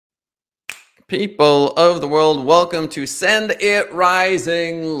People of the world, welcome to Send It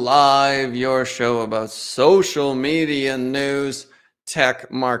Rising Live, your show about social media news, tech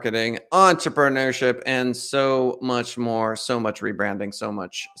marketing, entrepreneurship, and so much more. So much rebranding, so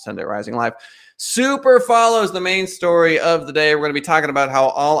much Send It Rising Live. Super follows the main story of the day. We're going to be talking about how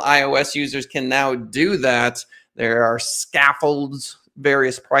all iOS users can now do that. There are scaffolds,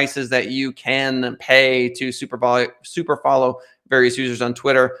 various prices that you can pay to super follow various users on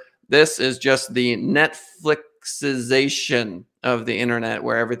Twitter. This is just the Netflixization of the internet,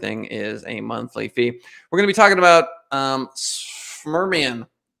 where everything is a monthly fee. We're going to be talking about Sfermian,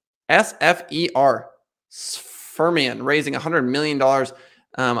 S-F-E-R, Sfermian, raising $100 million on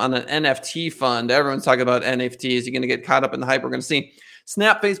an NFT fund. Everyone's talking about NFTs. You're going to get caught up in the hype. We're going to see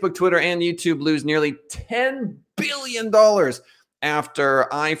Snap, Facebook, Twitter, and YouTube lose nearly $10 billion after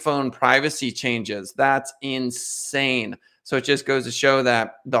iPhone privacy changes. That's insane. So it just goes to show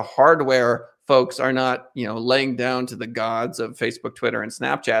that the hardware folks are not, laying down to the gods of Facebook, Twitter, and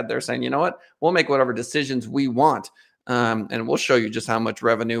Snapchat. They're saying, you know what, we'll make whatever decisions we want. And we'll show you just how much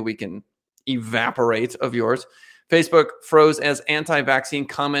revenue we can evaporate of yours. Facebook froze as anti-vaccine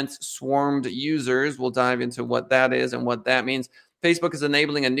comments swarmed users. We'll dive into what that is and what that means. Facebook is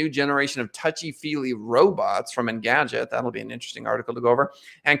enabling a new generation of touchy-feely robots from Engadget. That'll be an interesting article to go over.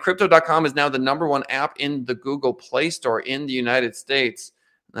 And Crypto.com is now the #1 app in the Google Play Store in the United States.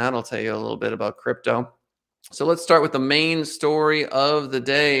 That'll tell you a little bit about crypto. So let's start with the main story of the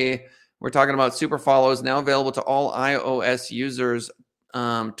day. We're talking about super follows now available to all iOS users.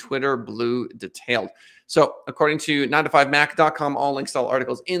 Twitter Blue detailed. So according to 9to5mac.com, all links to all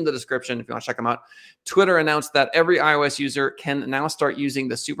articles in the description if you want to check them out. Twitter announced that every iOS user can now start using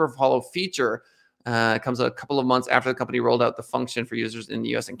the super follow feature. It comes a couple of months after the company rolled out the function for users in the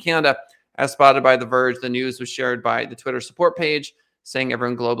US and Canada. As spotted by The Verge, the news was shared by the Twitter support page, saying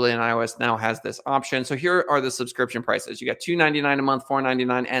everyone globally in iOS now has this option. So here are the subscription prices. You got $2.99 a month,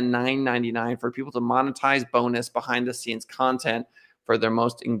 $4.99, and $9.99 for people to monetize bonus behind-the-scenes content for their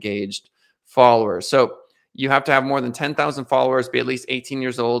most engaged followers. So you have to have more than 10,000 followers, be at least 18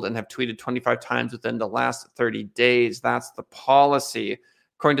 years old, and have tweeted 25 times within the last 30 days. That's the policy.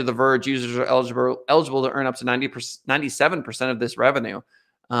 According to The Verge, users are eligible to earn up to 97% of this revenue.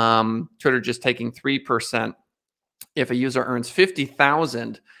 Twitter just taking 3%. If a user earns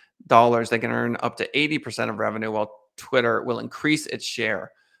 $50,000, they can earn up to 80% of revenue, while Twitter will increase its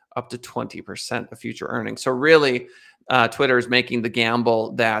share up to 20% of future earnings. So really, Twitter is making the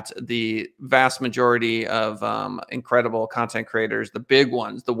gamble that the vast majority of incredible content creators, the big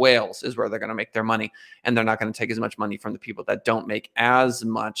ones, the whales, is where they're going to make their money, and they're not going to take as much money from the people that don't make as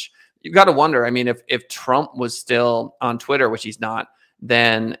much. You've got to wonder, if Trump was still on Twitter, which he's not,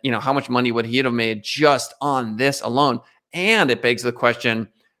 then how much money would he have made just on this alone? And it begs the question,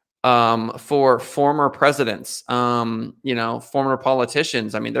 for former presidents, former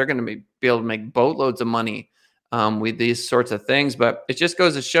politicians, they're going to be able to make boatloads of money with these sorts of things. But it just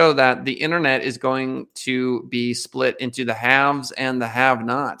goes to show that the internet is going to be split into the haves and the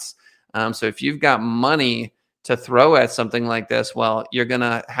have-nots. So if you've got money to throw at something like this, well, you're going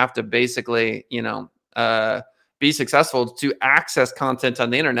to have to basically, be successful to access content on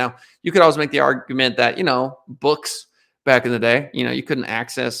the internet. Now, you could always make the argument that, books back in the day, you couldn't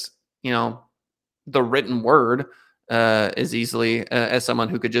access, the written word as easily as someone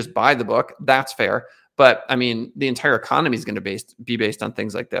who could just buy the book. That's fair. But the entire economy is going to be based on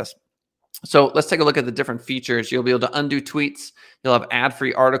things like this. So let's take a look at the different features. You'll be able to undo tweets. You'll have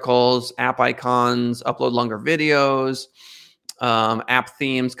ad-free articles, app icons, upload longer videos, app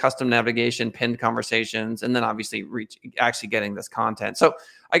themes, custom navigation, pinned conversations, and then obviously actually getting this content. So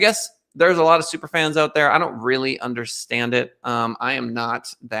I guess there's a lot of super fans out there. I don't really understand it. I am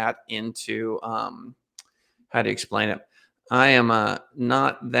not that into, how do you explain it? I am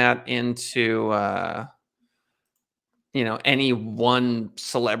not that into, any one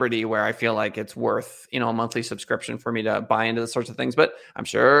celebrity where I feel like it's worth, a monthly subscription for me to buy into the sorts of things. But I'm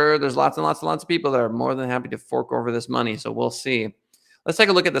sure there's lots and lots and lots of people that are more than happy to fork over this money. So we'll see. Let's take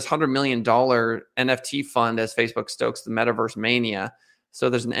a look at this $100 million NFT fund as Facebook stokes the metaverse mania. So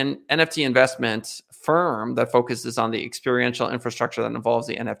there's an NFT investment firm that focuses on the experiential infrastructure that involves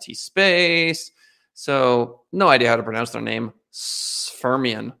the NFT space. So no idea how to pronounce their name.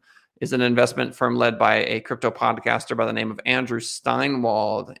 Sfermian is an investment firm led by a crypto podcaster by the name of Andrew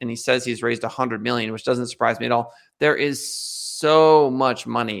Steinwald. And he says he's raised $100 million, which doesn't surprise me at all. There is so much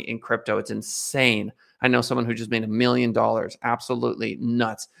money in crypto. It's insane. I know someone who just made $1 million. Absolutely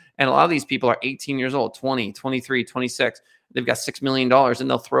nuts. And a lot of these people are 18 years old, 20, 23, 26. They've got $6 million and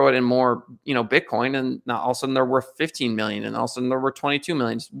they'll throw it in more, Bitcoin. And now all of a sudden they're worth 15 million and all of a sudden they're worth 22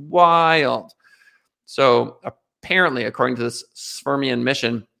 million. It's wild. So apparently, according to this Sfermian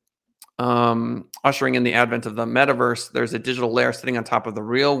mission, ushering in the advent of the metaverse, there's a digital layer sitting on top of the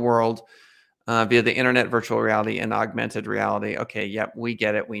real world via the internet, virtual reality, and augmented reality. Okay, yep, we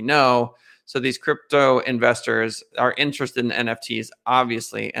get it. We know. So these crypto investors are interested in NFTs,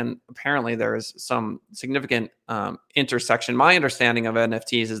 obviously, and apparently there is some significant intersection. My understanding of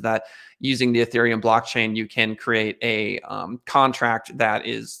NFTs is that using the Ethereum blockchain, you can create a contract that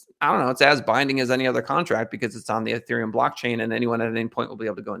is, I don't know, it's as binding as any other contract because it's on the Ethereum blockchain and anyone at any point will be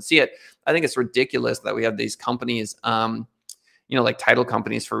able to go and see it. I think it's ridiculous that we have these companies, like title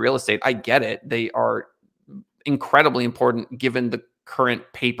companies for real estate. I get it. They are incredibly important given the current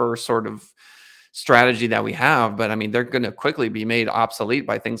paper sort of strategy that we have. But I mean, they're going to quickly be made obsolete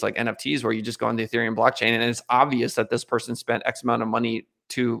by things like NFTs, where you just go on the Ethereum blockchain and it's obvious that this person spent X amount of money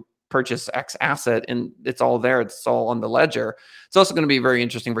to purchase X asset and it's all there. It's all on the ledger. It's also going to be very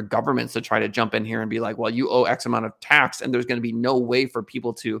interesting for governments to try to jump in here and be like, well, you owe X amount of tax. And there's going to be no way for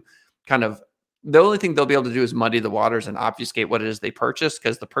people to kind of, the only thing they'll be able to do is muddy the waters and obfuscate what it is they purchased,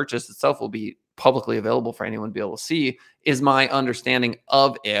 because the purchase itself will be publicly available for anyone to be able to see, is my understanding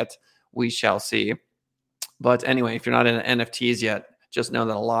of it. We shall see. But anyway, if you're not in NFTs yet, just know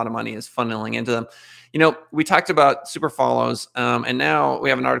that a lot of money is funneling into them. We talked about super follows, and now we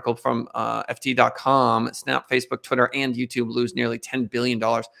have an article from FT.com. Snap, Facebook, Twitter, and YouTube lose nearly $10 billion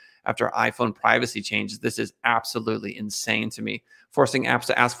after iPhone privacy changes. This is absolutely insane to me. Forcing apps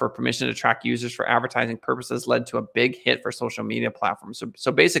to ask for permission to track users for advertising purposes led to a big hit for social media platforms.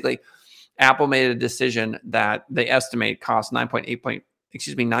 So basically, Apple made a decision that they estimate cost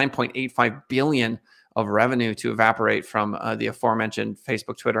 9.85 billion of revenue to evaporate from the aforementioned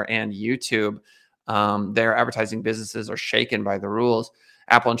Facebook, Twitter, and YouTube. Their advertising businesses are shaken by the rules.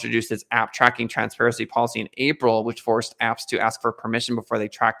 Apple introduced its app tracking transparency policy in April, which forced apps to ask for permission before they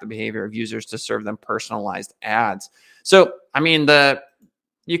track the behavior of users to serve them personalized ads. So, I mean,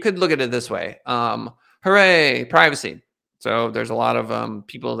 you could look at it this way. Hooray, privacy. So there's a lot of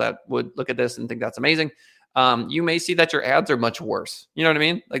people that would look at this and think that's amazing. You may see that your ads are much worse. You know what I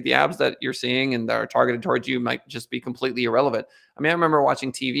mean? Like the ads that you're seeing and that are targeted towards you might just be completely irrelevant. I mean, I remember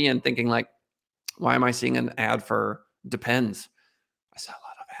watching TV and thinking like, why am I seeing an ad for Depends? I saw a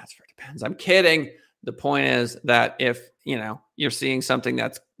lot of ads for Depends. I'm kidding. The point is that if, you're seeing something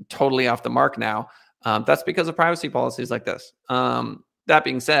that's totally off the mark now, that's because of privacy policies like this. That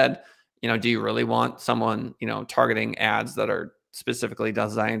being said, do you really want someone, targeting ads that are specifically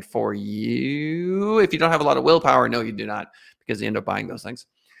designed for you? If you don't have a lot of willpower, no, you do not, because you end up buying those things.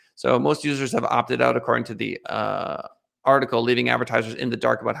 So most users have opted out, according to the article, leaving advertisers in the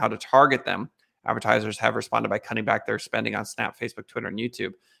dark about how to target them. Advertisers have responded by cutting back their spending on Snap, Facebook, Twitter, and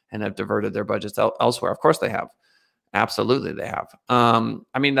YouTube, and have diverted their budgets elsewhere. Of course they have. Absolutely they have. I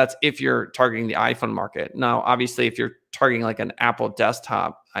mean, that's if you're targeting the iPhone market. Now, obviously, if you're targeting like an Apple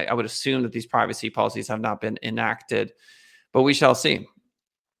desktop, I would assume that these privacy policies have not been enacted, but we shall see.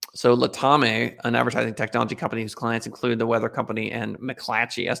 So Latame, an advertising technology company whose clients include the weather company and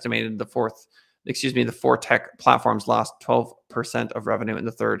McClatchy, estimated the four tech platforms lost 12% of revenue in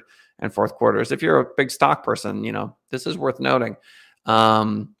the third and fourth quarters. If you're a big stock person, this is worth noting.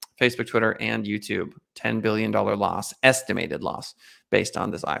 Facebook, Twitter, and YouTube, $10 billion loss, estimated loss based on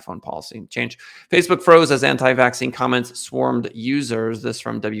this iPhone policy change. Facebook froze as anti-vaccine comments swarmed users. This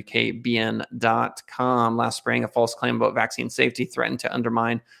from WKBN.com. Last spring, a false claim about vaccine safety threatened to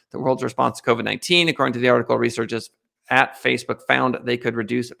undermine the world's response to COVID-19. According to the article, researchers at Facebook found they could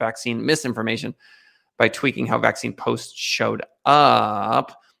reduce vaccine misinformation by tweaking how vaccine posts showed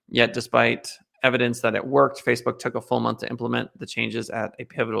up. Yet, despite evidence that it worked, Facebook took a full month to implement the changes at a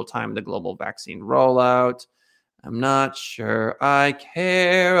pivotal time in the global vaccine rollout. I'm not sure I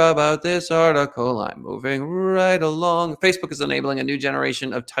care about this article. I'm moving right along. Facebook is enabling a new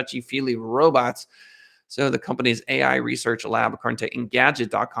generation of touchy-feely robots. So the company's AI research lab, according to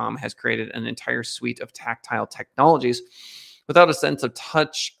Engadget.com, has created an entire suite of tactile technologies. Without a sense of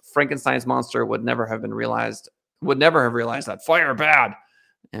touch, Frankenstein's monster would never have realized that fire bad,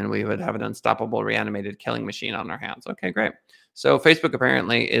 and we would have an unstoppable reanimated killing machine on our hands. Okay, great. So Facebook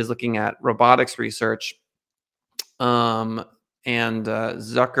apparently is looking at robotics research, and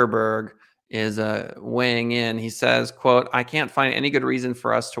Zuckerberg is weighing in. He says, quote, "I can't find any good reason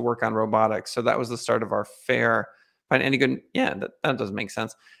for us to work on robotics." So that was the start of our fair. Find any good? Yeah, that doesn't make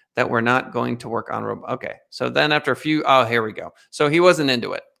sense. That we're not going to work on Okay, so then after a few, here we go. So he wasn't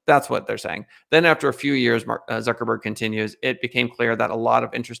into it. That's what they're saying. Then after a few years, Zuckerberg continues, it became clear that a lot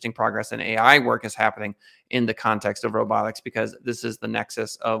of interesting progress in AI work is happening in the context of robotics, because this is the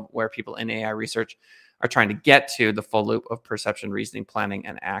nexus of where people in AI research are trying to get to the full loop of perception, reasoning, planning,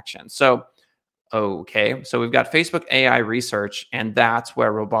 and action. So Okay, so we've got Facebook AI research, and that's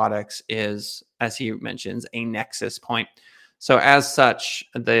where robotics is, as he mentions, a nexus point. So, as such,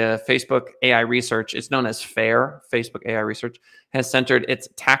 the Facebook AI research, it's known as FAIR, Facebook AI research, has centered its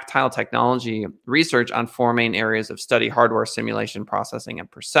tactile technology research on four main areas of study: hardware, simulation, processing,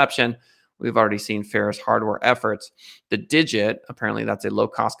 and perception. We've already seen FAIR's hardware efforts. The Digit, apparently, that's a low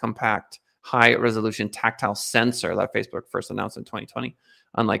cost, compact, high resolution tactile sensor that Facebook first announced in 2020.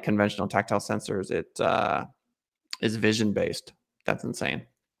 Unlike conventional tactile sensors, it is vision based. That's insane.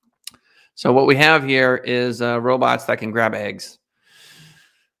 So what we have here is robots that can grab eggs.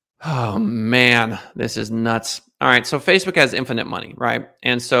 Oh man, this is nuts. All right, so Facebook has infinite money, right?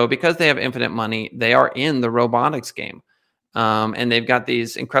 And so because they have infinite money, they are in the robotics game. And they've got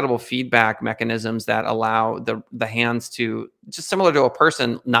these incredible feedback mechanisms that allow the hands to, just similar to a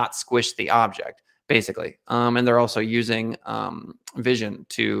person, not squish the object, basically. And they're also using vision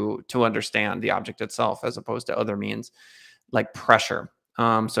to understand the object itself, as opposed to other means like pressure.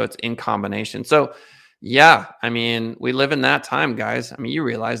 So it's in combination. So yeah, I mean, we live in that time, guys. I mean, you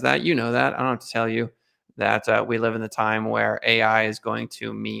realize that, you know that. I don't have to tell you that we live in the time where AI is going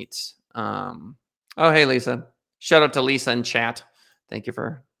to meet. Oh, hey, Lisa. Shout out to Lisa in chat. Thank you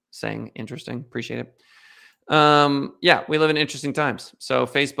for saying interesting. Appreciate it. Yeah, we live in interesting times. So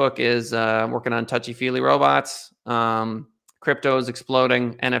Facebook is working on touchy-feely robots. Crypto is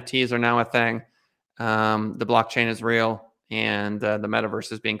exploding. NFTs are now a thing. The blockchain is real, and the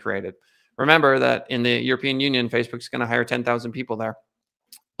metaverse is being created. Remember that in the European Union, Facebook's going to hire 10,000 people there.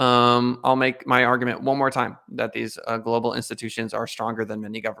 I'll make my argument one more time that these global institutions are stronger than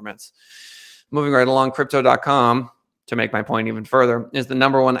many governments. Moving right along, Crypto.com, to make my point even further, is the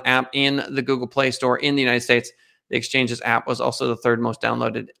 #1 app in the Google Play Store in the United States. The exchange's app was also the third most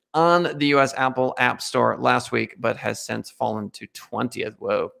downloaded on the US Apple App Store last week, but has since fallen to 20th.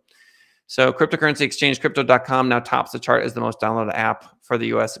 Whoa. So cryptocurrency exchange Crypto.com now tops the chart as the most downloaded app for the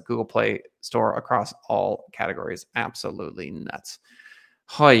US Google Play Store across all categories. Absolutely nuts.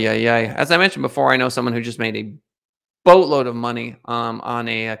 Oh, yeah. As I mentioned before, I know someone who just made a boatload of money on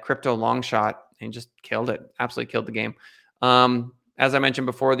a crypto long shot and just killed it. Absolutely killed the game. As I mentioned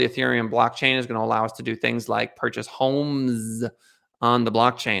before, the Ethereum blockchain is going to allow us to do things like purchase homes on the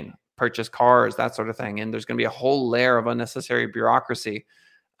blockchain, purchase cars, that sort of thing. And there's going to be a whole layer of unnecessary bureaucracy.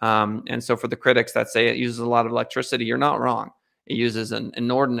 And so for the critics that say it uses a lot of electricity, you're not wrong. It uses an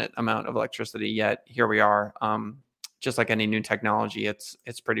inordinate amount of electricity, yet here we are. Just like any new technology, it's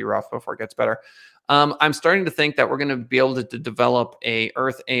pretty rough before it gets better. I'm starting to think that we're going to be able to develop a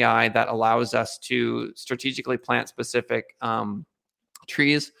Earth AI that allows us to strategically plant specific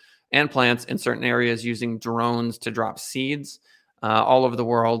trees and plants in certain areas using drones to drop seeds all over the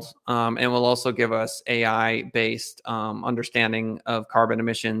world, and will also give us AI-based understanding of carbon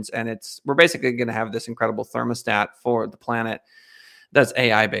emissions. And we're basically going to have this incredible thermostat for the planet that's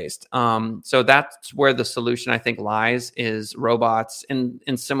AI-based. So that's where the solution, I think, lies, is robots in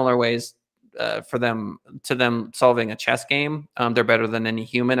similar ways. For them solving a chess game, they're better than any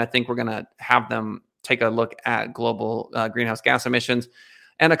human. I think we're going to have them take a look at global greenhouse gas emissions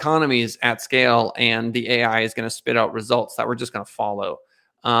and economies at scale, and the AI is going to spit out results that we're just going to follow.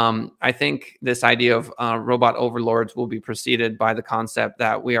 I think this idea of robot overlords will be preceded by the concept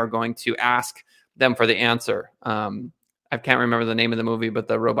that we are going to ask them for the answer. I can't remember the name of the movie, but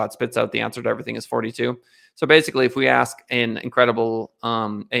the robot spits out the answer to everything is 42. So basically, if we ask an incredible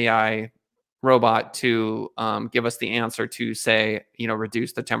AI robot to give us the answer to, say,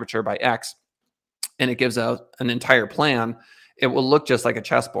 reduce the temperature by X, and it gives out an entire plan, it will look just like a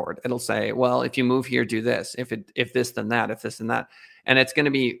chessboard. It'll say, well, if you move here, do this. If this, then that. If this, then that. And it's going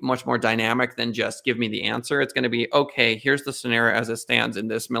to be much more dynamic than just give me the answer. It's going to be, okay, here's the scenario as it stands in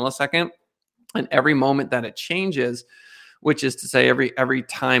this millisecond. And every moment that it changes, which is to say every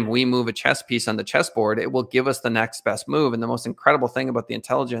time we move a chess piece on the chessboard, it will give us the next best move. And the most incredible thing about the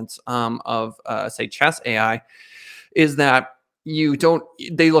intelligence of, say, chess AI is that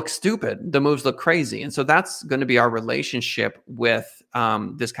they look stupid. The moves look crazy. And so that's going to be our relationship with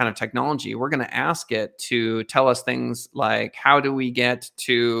this kind of technology. We're going to ask it to tell us things like, how do we get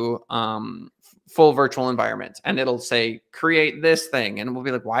to full virtual environment? And it'll say, create this thing. And we'll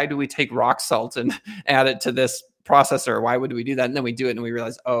be like, why do we take rock salt and add it to this processor? Why would we do that? And then we do it and we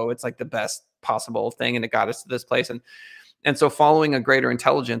realize, oh, it's like the best possible thing, and it got us to this place. And so following a greater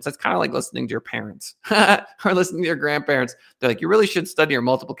intelligence, that's kind of like listening to your parents or listening to your grandparents. They're like, you really should study your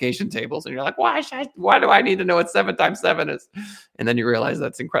multiplication tables. And you're like, why do I need to know what 7 times 7 is? And then you realize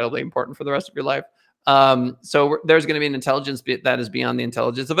that's incredibly important for the rest of your life. So there's going to be an intelligence that is beyond the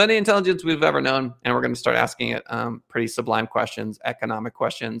intelligence of any intelligence we've ever known. And we're going to start asking it pretty sublime questions, economic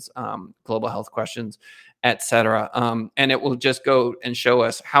questions, global health questions, etc. And it will just go and show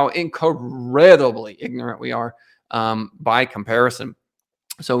us how incredibly ignorant we are by comparison.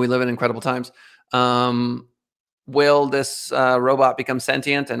 So we live in incredible times. Will this robot become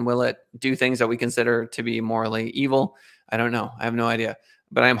sentient, and will it do things that we consider to be morally evil? I don't know. I have no idea.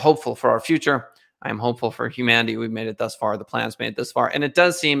 But I am hopeful for our future. I am hopeful for humanity. We've made it thus far. The planet's made it this far. And it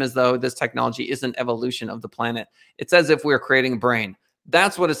does seem as though this technology is an evolution of the planet. It's as if we're creating a brain.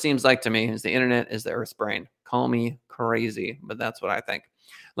 That's what it seems like to me, is the internet is the Earth's brain. Call me crazy, but that's what I think.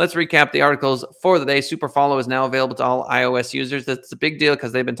 Let's recap the articles for the day. Superfollow is now available to all iOS users. That's a big deal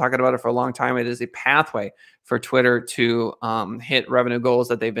because they've been talking about it for a long time. It is a pathway for Twitter to hit revenue goals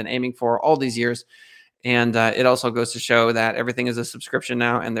that they've been aiming for all these years. And it also goes to show that everything is a subscription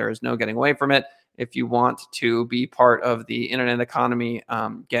now, and there is no getting away from it. If you want to be part of the internet economy,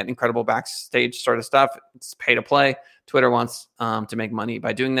 get incredible backstage sort of stuff, it's pay to play. Twitter wants to make money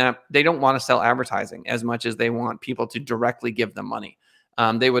by doing that. They don't want to sell advertising as much as they want people to directly give them money.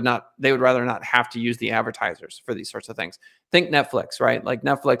 They would rather not have to use the advertisers for these sorts of things. Think Netflix, right? Like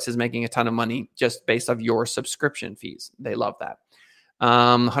Netflix is making a ton of money just based off your subscription fees. They love that.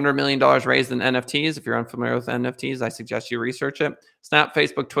 $100 million raised in NFTs. If you're unfamiliar with NFTs, I suggest you research it. Snap,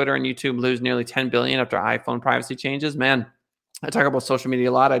 Facebook, Twitter, and YouTube lose nearly $10 billion after iPhone privacy changes. Man, I talk about social media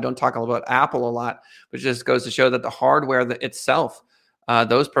a lot. I don't talk about Apple a lot, which just goes to show that the hardware itself,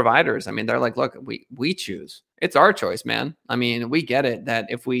 those providers, I mean, they're like, look, we choose. It's our choice, man. I mean, we get it that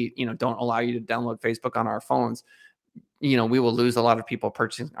if we, don't allow you to download Facebook on our phones, we will lose a lot of people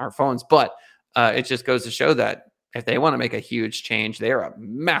purchasing our phones. But it just goes to show that if they want to make a huge change, they are a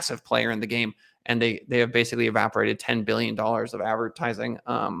massive player in the game, and they have basically evaporated $10 billion of advertising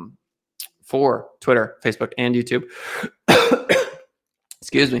for Twitter, Facebook, and YouTube.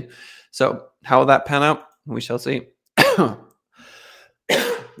 Excuse me. So how will that pan out? We shall see.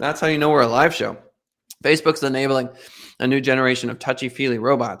 That's how you know we're a live show. Facebook's enabling a new generation of touchy-feely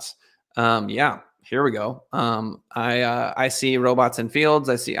robots. Yeah, here we go. I see robots in fields.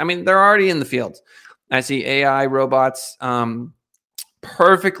 They're already in the fields. I see AI robots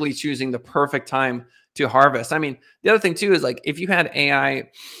perfectly choosing the perfect time to harvest. I mean, the other thing too is like if you had AI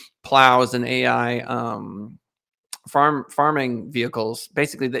plows and AI farming vehicles,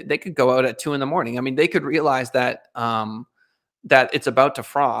 basically they could go out at 2 a.m. I mean, they could realize that that it's about to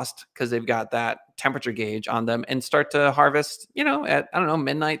frost because they've got that temperature gauge on them and start to harvest, at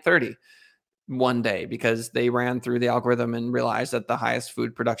midnight 30 one day, because they ran through the algorithm and realized that the highest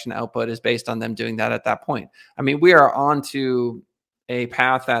food production output is based on them doing that at that point. I mean, we are on to a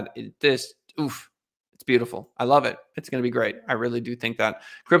path that it's beautiful. I love it. It's going to be great. I really do think that.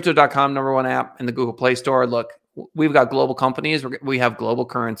 Crypto.com, #1 app in the Google Play Store. Look, we've got global companies. We have global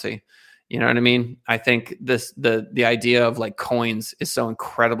currency. You know what I mean? I think the idea of like coins is so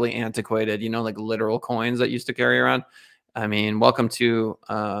incredibly antiquated, like literal coins that used to carry around. I mean, welcome to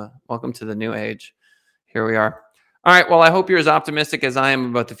the new age. Here we are. All right. Well, I hope you're as optimistic as I am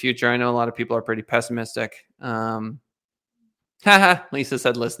about the future. I know a lot of people are pretty pessimistic. Lisa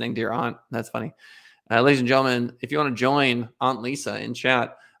said listening to your aunt. That's funny. Ladies and gentlemen, if you want to join Aunt Lisa in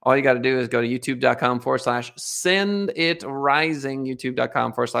chat, all you got to do is go to youtube.com/senditrising,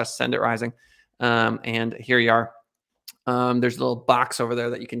 youtube.com/senditrising. And here you are. There's a little box over there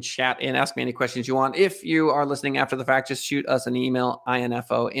that you can chat in, ask me any questions you want. If you are listening after the fact, just shoot us an email,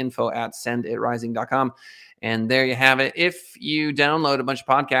 info@senditrising.com. And there you have it. If you download a bunch of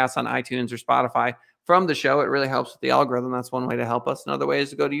podcasts on iTunes or Spotify from the show, it really helps with the algorithm. That's one way to help us. Another way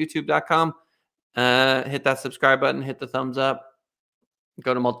is to go to youtube.com, hit that subscribe button, hit the thumbs up,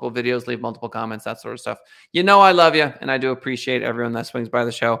 go to multiple videos, leave multiple comments, that sort of stuff. I love you, and I do appreciate everyone that swings by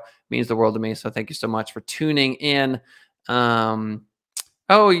the show. It means the world to me. So thank you so much for tuning in. What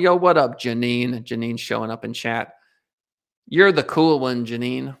up, Janine? Janine's showing up in chat. You're the cool one,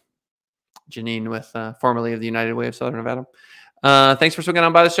 Janine. Janine with formerly of the United Way of Southern Nevada. Thanks for swinging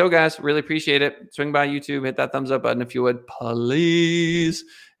on by the show, guys. Really appreciate it. Swing by YouTube, hit that thumbs up button if you would, please.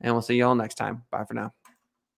 And we'll see you all next time. Bye for now.